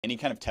Any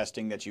kind of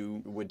testing that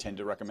you would tend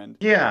to recommend?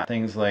 Yeah,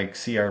 things like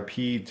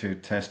CRP to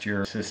test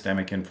your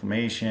systemic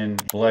inflammation,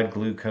 blood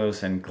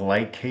glucose and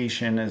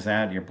glycation is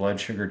that, your blood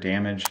sugar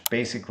damage.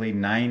 Basically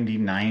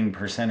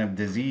 99% of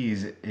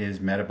disease is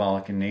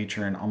metabolic in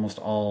nature, and almost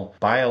all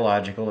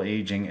biological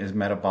aging is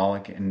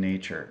metabolic in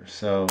nature.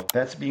 So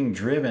that's being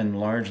driven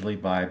largely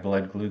by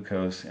blood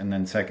glucose and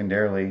then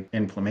secondarily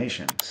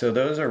inflammation. So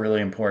those are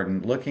really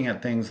important. Looking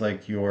at things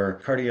like your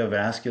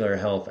cardiovascular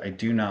health, I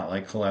do not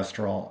like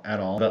cholesterol at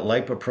all, but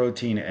lipoprotein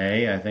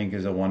A I think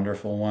is a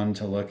wonderful one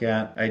to look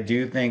at. I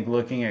do think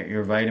looking at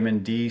your vitamin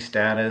D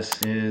status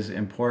is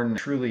important.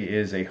 It truly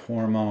is a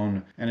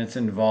hormone, and it's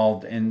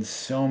involved in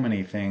so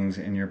many things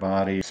in your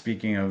body.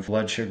 Speaking of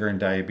blood sugar and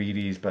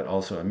diabetes, but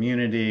also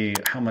immunity,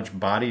 how much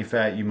body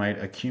fat you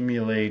might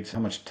accumulate, how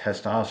much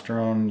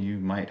testosterone you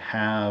might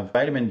have.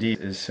 Vitamin D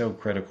is so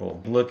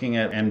critical. Looking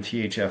at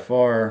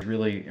MTHFR is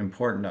really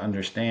important to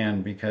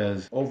understand,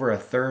 because over a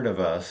third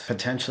of us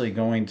potentially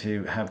going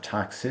to have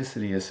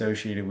toxicity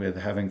associated with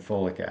having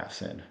folic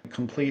acid.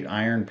 Complete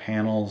iron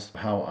panels,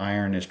 how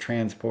iron is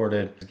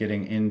transported,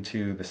 getting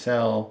into the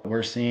cell.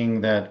 We're seeing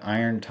that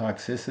iron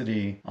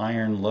toxicity,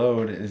 iron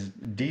load is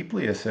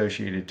deeply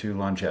associated to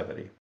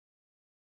longevity.